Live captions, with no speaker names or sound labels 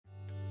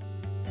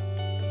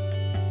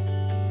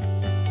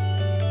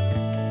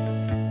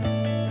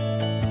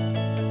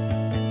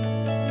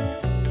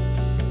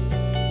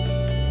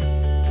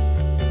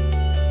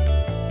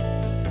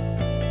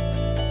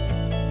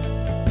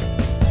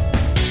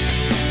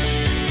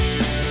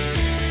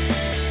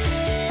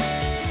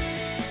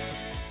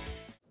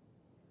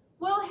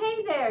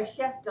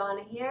Chef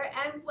Donna here,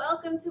 and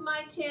welcome to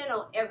my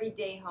channel,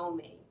 Everyday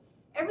Homemade.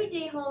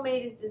 Everyday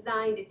Homemade is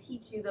designed to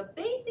teach you the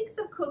basics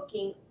of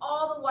cooking,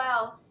 all the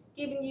while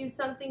giving you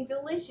something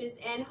delicious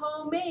and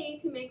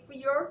homemade to make for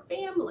your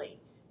family.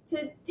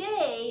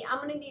 Today, I'm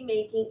going to be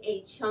making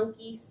a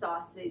chunky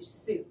sausage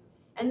soup.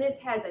 And this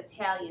has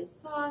Italian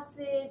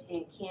sausage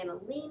and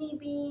cannellini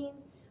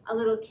beans, a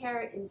little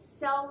carrot and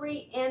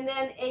celery, and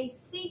then a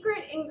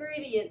secret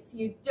ingredient, so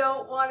you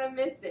don't want to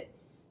miss it.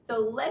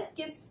 So let's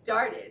get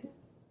started.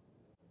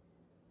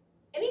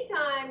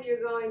 Anytime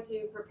you're going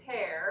to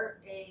prepare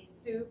a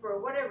soup or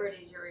whatever it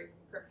is you're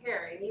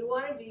preparing, you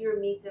want to do your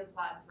mise en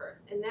place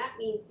first, and that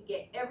means to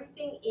get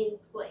everything in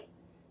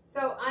place.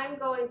 So I'm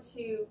going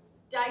to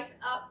dice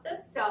up the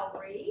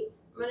celery,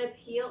 I'm going to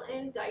peel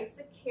and dice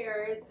the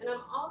carrots, and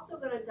I'm also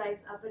going to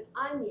dice up an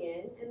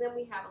onion, and then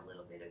we have a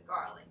little bit of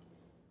garlic.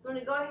 So I'm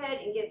going to go ahead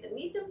and get the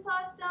mise en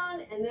place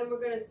done, and then we're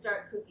going to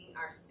start cooking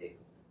our soup.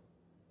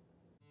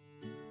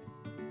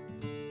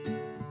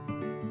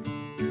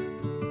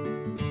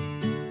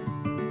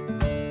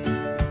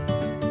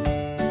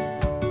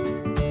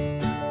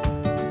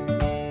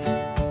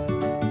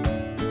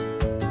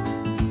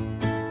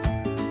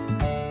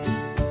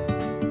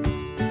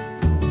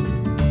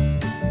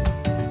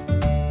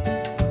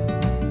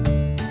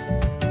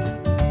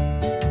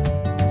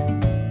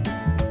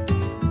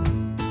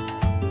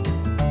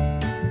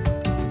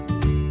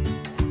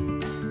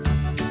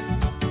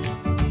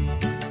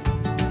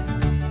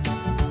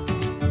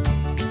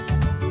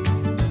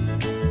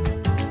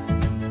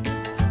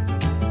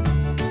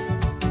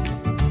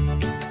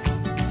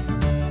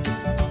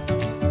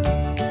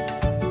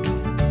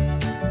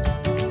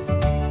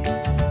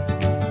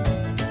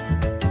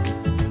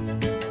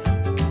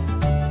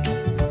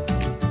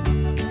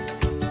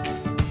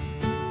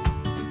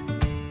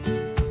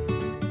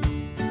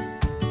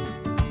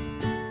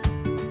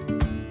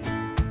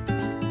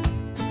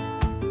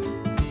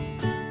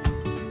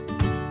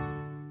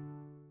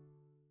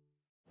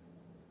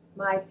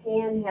 My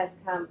pan has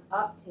come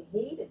up to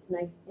heat. It's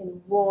nice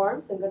and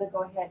warm, so I'm going to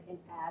go ahead and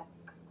add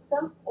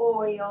some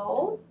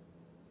oil.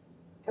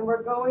 And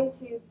we're going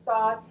to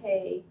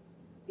saute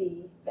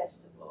the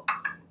vegetables.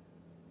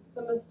 So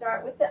I'm going to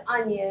start with the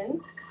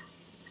onion.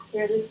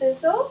 Hear the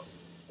sizzle.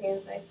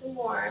 Pan's nice and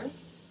warm.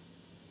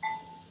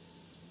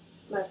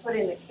 I'm going to put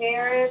in the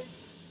carrots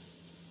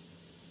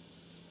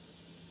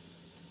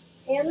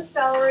and the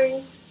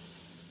celery.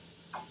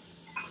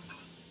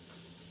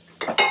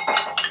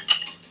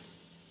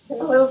 And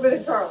a little bit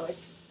of garlic.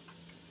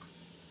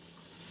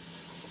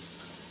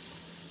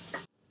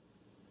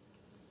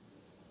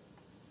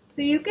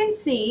 So you can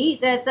see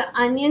that the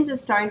onions are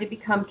starting to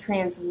become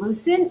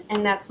translucent,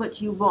 and that's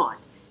what you want.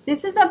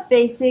 This is a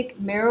basic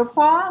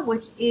mirepoix,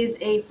 which is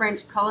a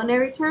French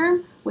culinary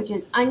term, which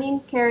is onion,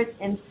 carrots,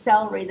 and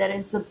celery. That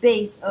is the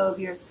base of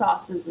your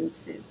sauces and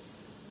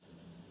soups.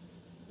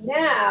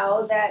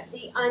 Now that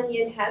the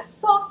onion has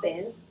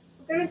softened,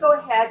 we're going to go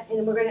ahead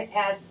and we're going to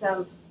add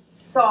some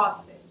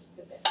sausage.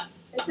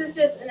 This is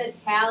just an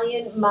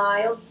Italian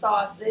mild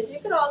sausage. You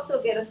could also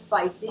get a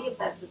spicy if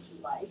that's what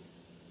you like.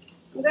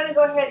 I'm going to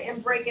go ahead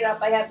and break it up.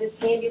 I have this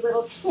handy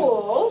little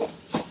tool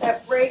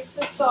that breaks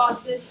the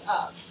sausage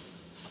up.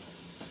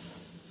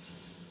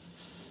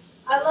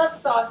 I love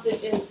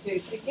sausage in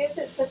soups. It gives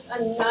it such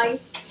a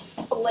nice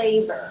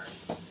flavor.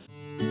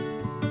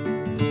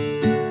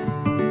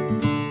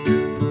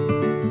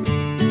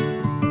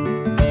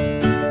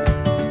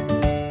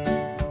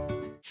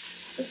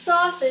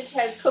 Sausage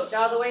has cooked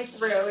all the way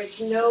through. It's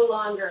no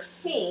longer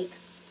pink.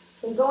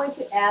 I'm going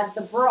to add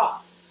the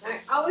broth. I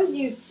always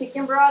use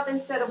chicken broth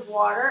instead of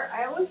water.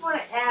 I always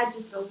want to add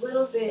just a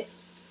little bit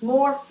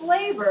more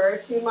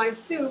flavor to my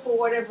soup or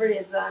whatever it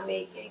is that I'm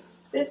making.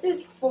 This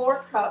is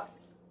 4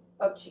 cups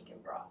of chicken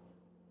broth.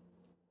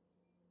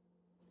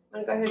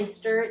 I'm going to go ahead and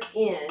stir it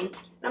in. And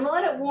I'm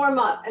going to let it warm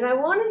up. And I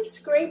want to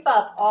scrape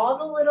up all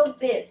the little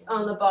bits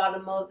on the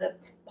bottom of the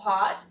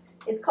pot.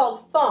 It's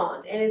called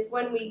fond, and it's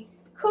when we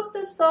cook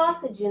the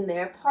sausage in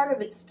there, part of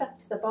it's stuck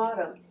to the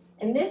bottom.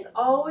 And this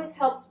always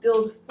helps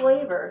build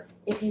flavor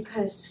if you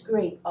kind of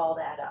scrape all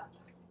that up.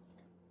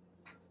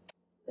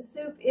 The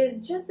soup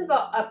is just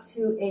about up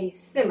to a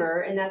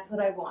simmer, and that's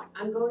what I want.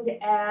 I'm going to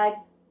add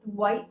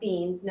white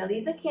beans. Now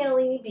these are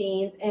cannellini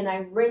beans, and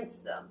I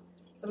rinsed them.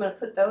 So I'm going to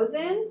put those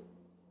in.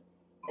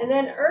 And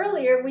then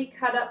earlier we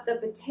cut up the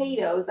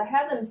potatoes. I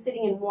have them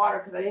sitting in water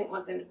because I didn't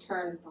want them to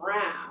turn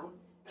brown.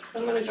 So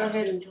I'm going to go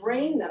ahead and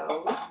drain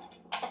those.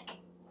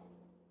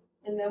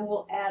 And then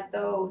we'll add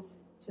those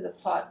to the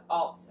pot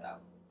also.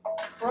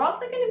 We're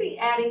also going to be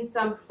adding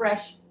some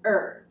fresh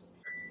herbs.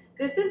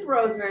 This is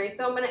rosemary,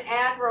 so I'm going to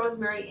add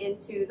rosemary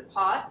into the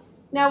pot.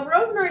 Now,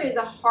 rosemary is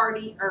a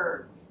hardy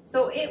herb,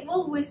 so it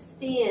will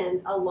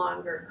withstand a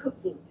longer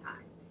cooking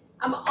time.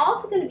 I'm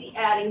also going to be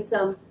adding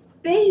some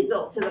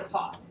basil to the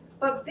pot.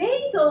 But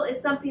basil is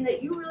something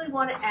that you really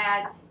want to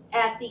add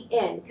at the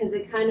end because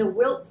it kind of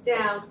wilts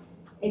down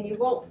and you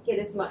won't get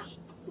as much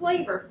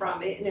flavor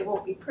from it and it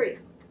won't be pretty.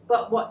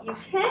 But what you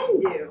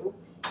can do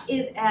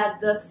is add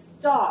the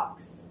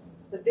stalks,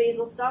 the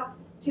basil stalks,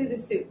 to the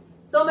soup.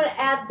 So I'm going to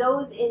add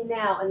those in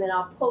now, and then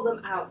I'll pull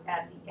them out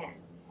at the end.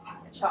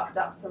 I chopped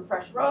up some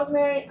fresh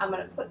rosemary. I'm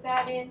going to put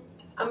that in.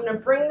 I'm going to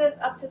bring this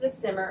up to a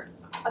simmer,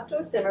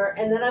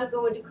 and then I'm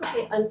going to cook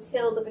it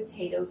until the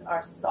potatoes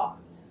are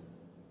soft.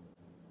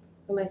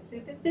 So my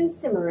soup has been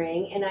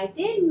simmering, and I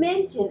did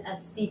mention a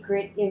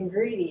secret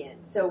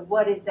ingredient. So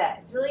what is that?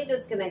 It's really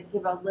just going to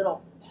give a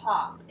little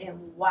pop and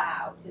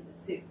wow to the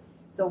soup.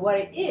 So what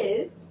it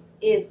is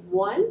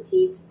 1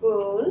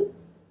 teaspoon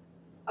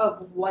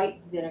of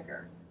white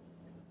vinegar,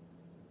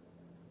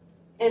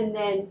 and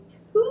then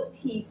 2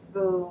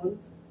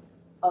 teaspoons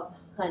of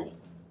honey.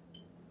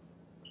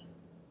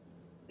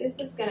 This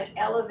is going to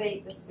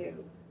elevate the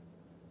soup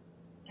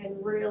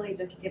and really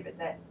just give it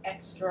that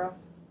extra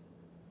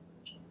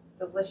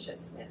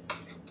deliciousness.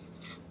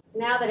 So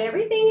now that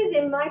everything is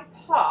in my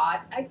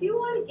pot, I do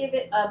want to give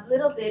it a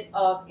little bit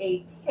of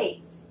a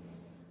taste.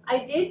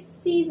 I did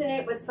season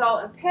it with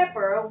salt and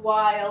pepper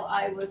while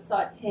I was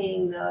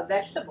sauteing the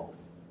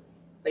vegetables.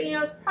 But you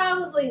know, it's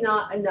probably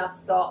not enough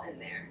salt in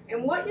there.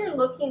 And what you're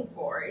looking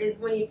for is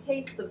when you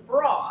taste the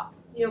broth,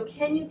 you know,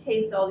 can you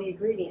taste all the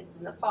ingredients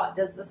in the pot?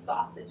 Does the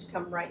sausage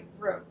come right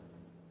through?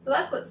 So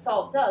that's what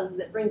salt does, is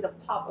it brings a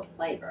pop of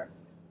flavor.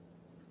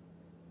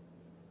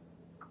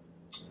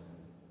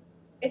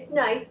 It's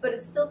nice, but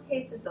it still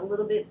tastes just a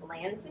little bit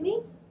bland to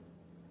me.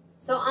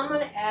 So I'm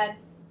going to add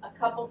a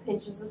couple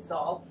pinches of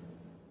salt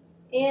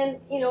and,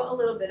 you know, a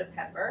little bit of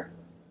pepper.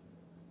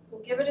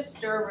 We'll give it a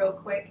stir real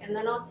quick, and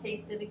then I'll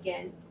taste it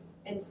again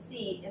and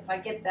see if I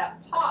get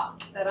that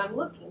pop that I'm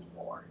looking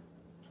for.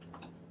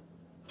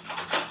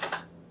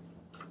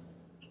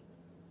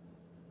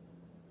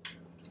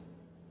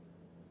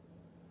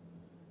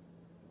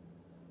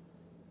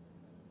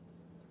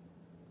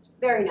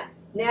 Very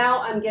nice.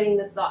 Now I'm getting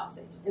the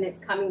sausage, and it's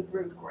coming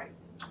through great.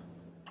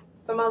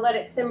 So I'm going to let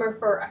it simmer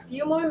for a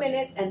few more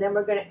minutes, and then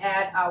we're going to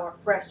add our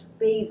fresh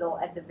basil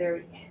at the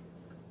very end.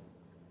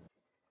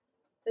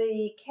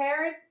 The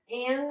carrots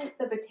and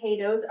the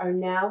potatoes are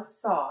now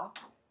soft.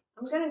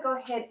 I'm going to go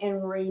ahead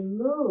and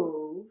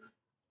remove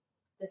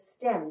the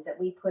stems that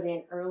we put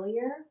in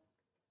earlier.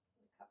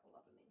 A couple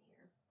of them in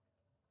here.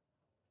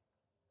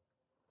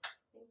 I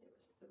think there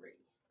was 3.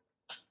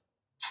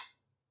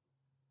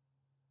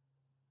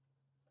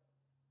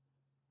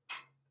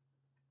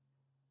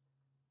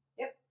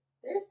 Yep,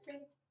 there's 3.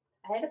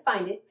 I had to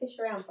find it, fish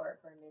around for it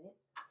for a minute.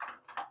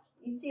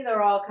 You see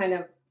they're all kind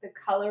of, the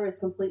color is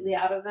completely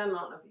out of them. I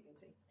don't know if you can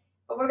see.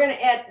 But we're going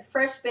to add the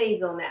fresh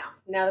basil now.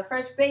 Now the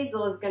fresh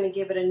basil is going to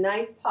give it a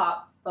nice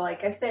pop. But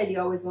like I said, you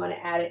always want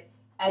to add it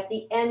at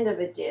the end of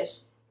a dish.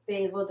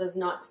 Basil does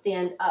not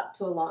stand up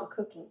to a long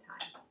cooking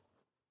time.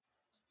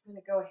 I'm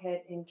going to go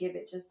ahead and give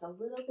it just a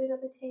little bit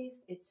of a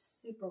taste. It's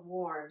super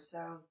warm, so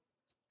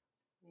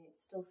I mean,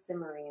 it's still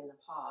simmering in the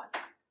pot.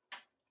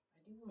 I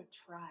do want to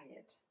try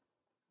it.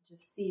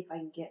 Just see if I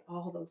can get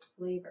all those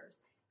flavors.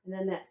 And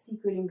then that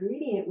secret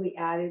ingredient we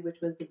added,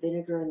 which was the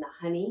vinegar and the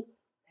honey,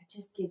 that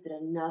just gives it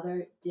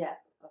another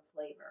depth of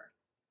flavor.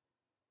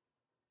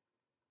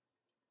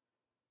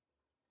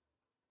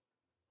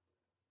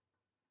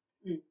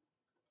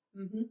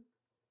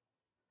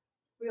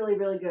 Really,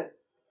 really good.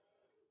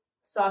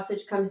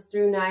 Sausage comes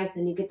through nice,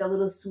 and you get the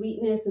little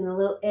sweetness and the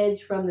little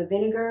edge from the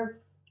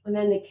vinegar. And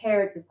then the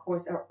carrots, of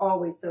course, are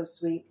always so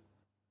sweet.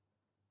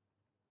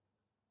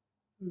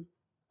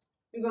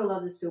 You're going to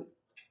love the soup.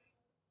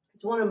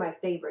 It's one of my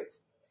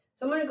favorites.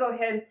 So I'm going to go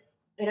ahead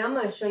and I'm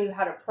going to show you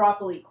how to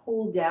properly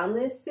cool down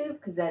this soup,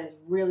 because that is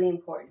really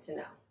important to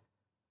know.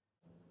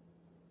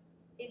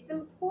 It's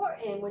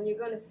important when you're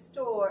going to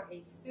store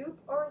a soup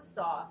or a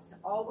sauce to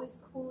always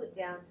cool it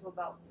down to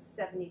about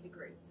 70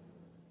 degrees.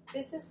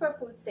 This is for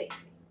food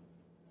safety.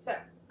 So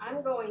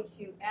I'm going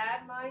to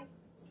add my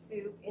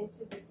soup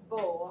into this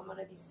bowl. I'm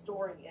going to be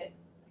storing it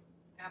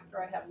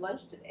after I have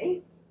lunch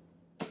today.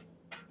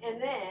 And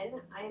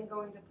then I am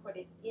going to put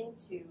it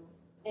into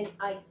an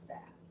ice bath.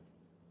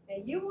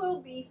 And you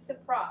will be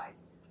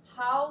surprised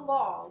how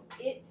long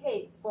it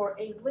takes for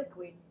a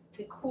liquid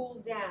to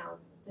cool down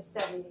to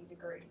 70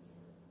 degrees.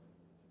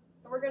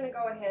 So we're going to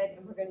go ahead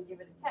and we're going to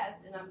give it a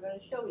test, and I'm going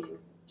to show you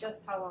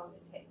just how long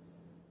it takes.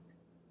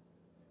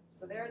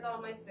 So there's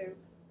all my soup.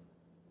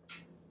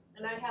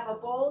 And I have a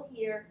bowl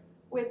here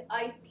with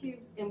ice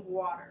cubes and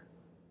water.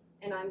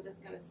 And I'm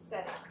just going to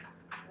set it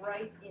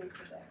right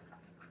into there.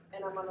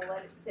 And I'm going to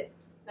let it sit.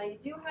 Now you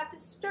do have to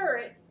stir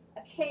it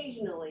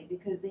occasionally,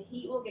 because the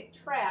heat will get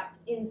trapped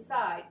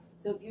inside.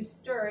 So if you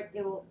stir it,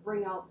 it will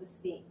bring out the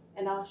steam.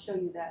 And I'll show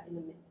you that in a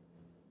minute.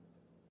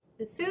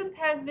 The soup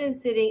has been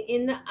sitting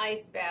in the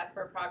ice bath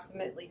for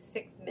approximately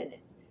 6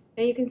 minutes.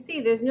 Now you can see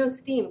there's no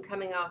steam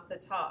coming off the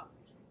top.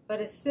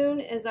 But as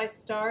soon as I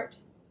start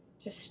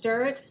to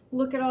stir it,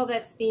 look at all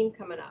that steam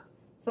coming up.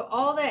 So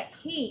all that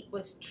heat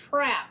was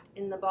trapped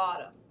in the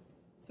bottom.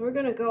 So we're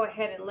going to go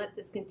ahead and let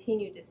this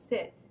continue to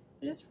sit.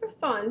 Just for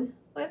fun,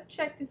 let's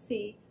check to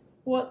see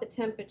what the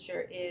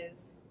temperature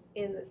is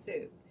in the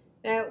soup.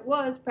 Now it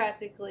was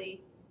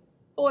practically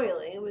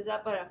boiling. It was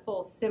up at a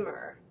full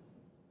simmer.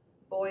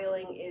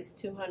 Boiling is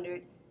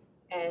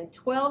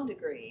 212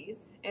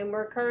 degrees, and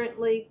we're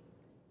currently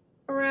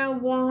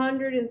around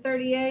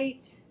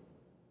 138,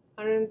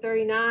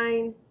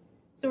 139.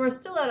 So we're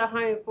still at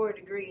 104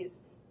 degrees,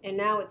 and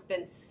now it's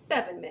been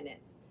 7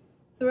 minutes.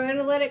 So we're going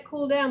to let it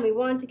cool down. We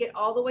want to get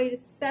all the way to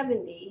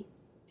 70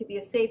 to be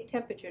a safe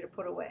temperature to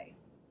put away.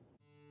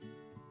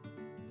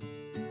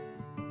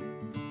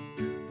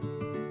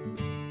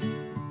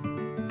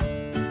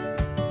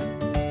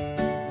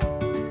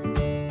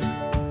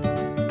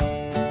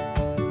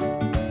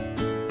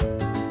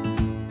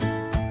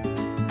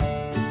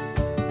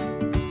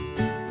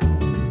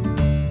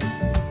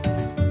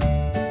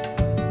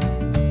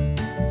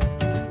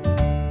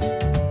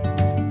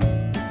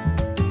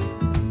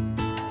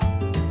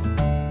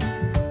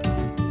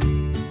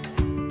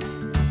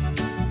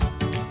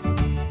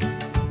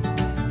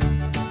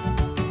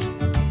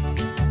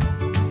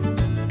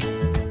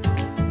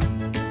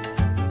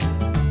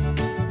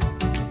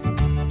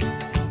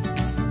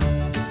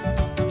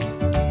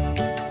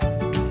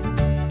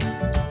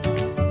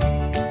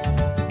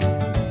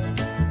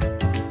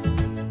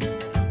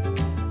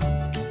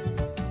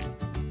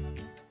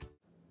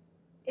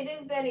 It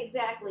has been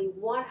exactly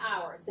 1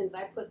 hour since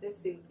I put this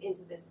soup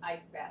into this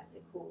ice bath to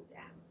cool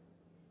down.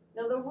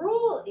 Now the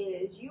rule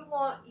is you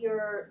want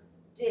your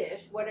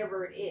dish,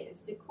 whatever it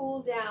is, to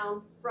cool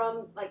down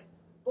from like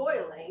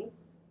boiling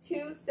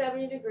to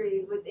 70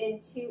 degrees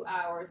within 2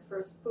 hours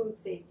for food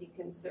safety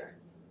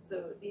concerns. So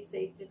it would be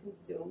safe to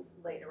consume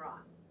later on.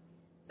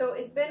 So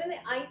it's been in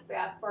the ice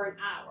bath for an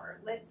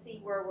hour. Let's see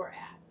where we're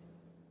at.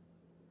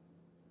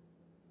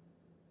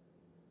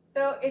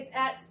 So it's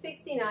at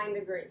 69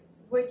 degrees,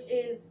 which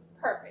is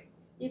perfect.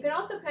 You can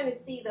also kind of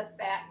see the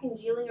fat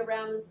congealing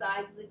around the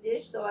sides of the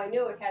dish, so I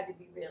knew it had to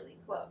be really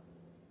close.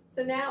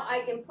 So now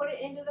I can put it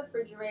into the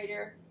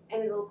refrigerator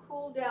and it'll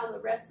cool down the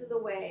rest of the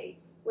way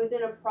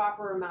within a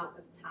proper amount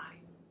of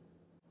time.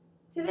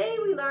 Today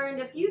we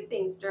learned a few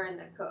things during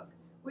the cook.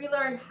 We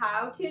learned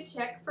how to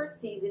check for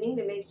seasoning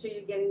to make sure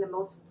you're getting the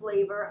most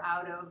flavor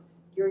out of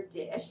your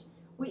dish.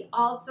 We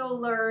also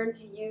learned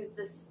to use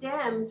the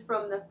stems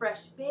from the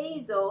fresh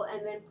basil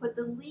and then put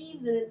the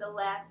leaves in at the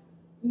last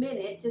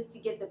minute just to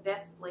get the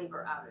best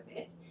flavor out of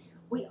it.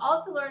 We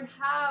also learned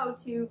how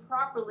to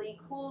properly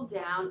cool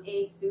down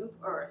a soup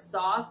or a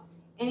sauce.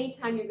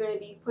 Anytime you're going to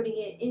be putting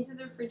it into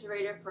the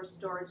refrigerator for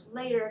storage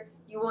later,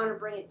 you want to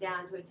bring it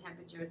down to a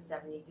temperature of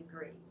 70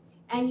 degrees.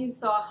 And you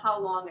saw how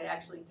long it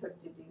actually took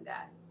to do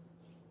that.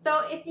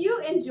 So if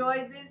you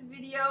enjoyed this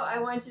video, I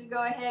want you to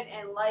go ahead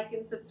and like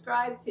and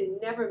subscribe to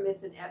never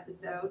miss an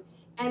episode.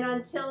 And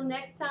until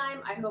next time,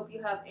 I hope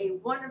you have a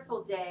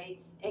wonderful day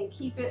and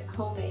keep it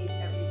homemade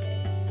every day.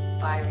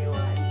 Bye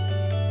everyone.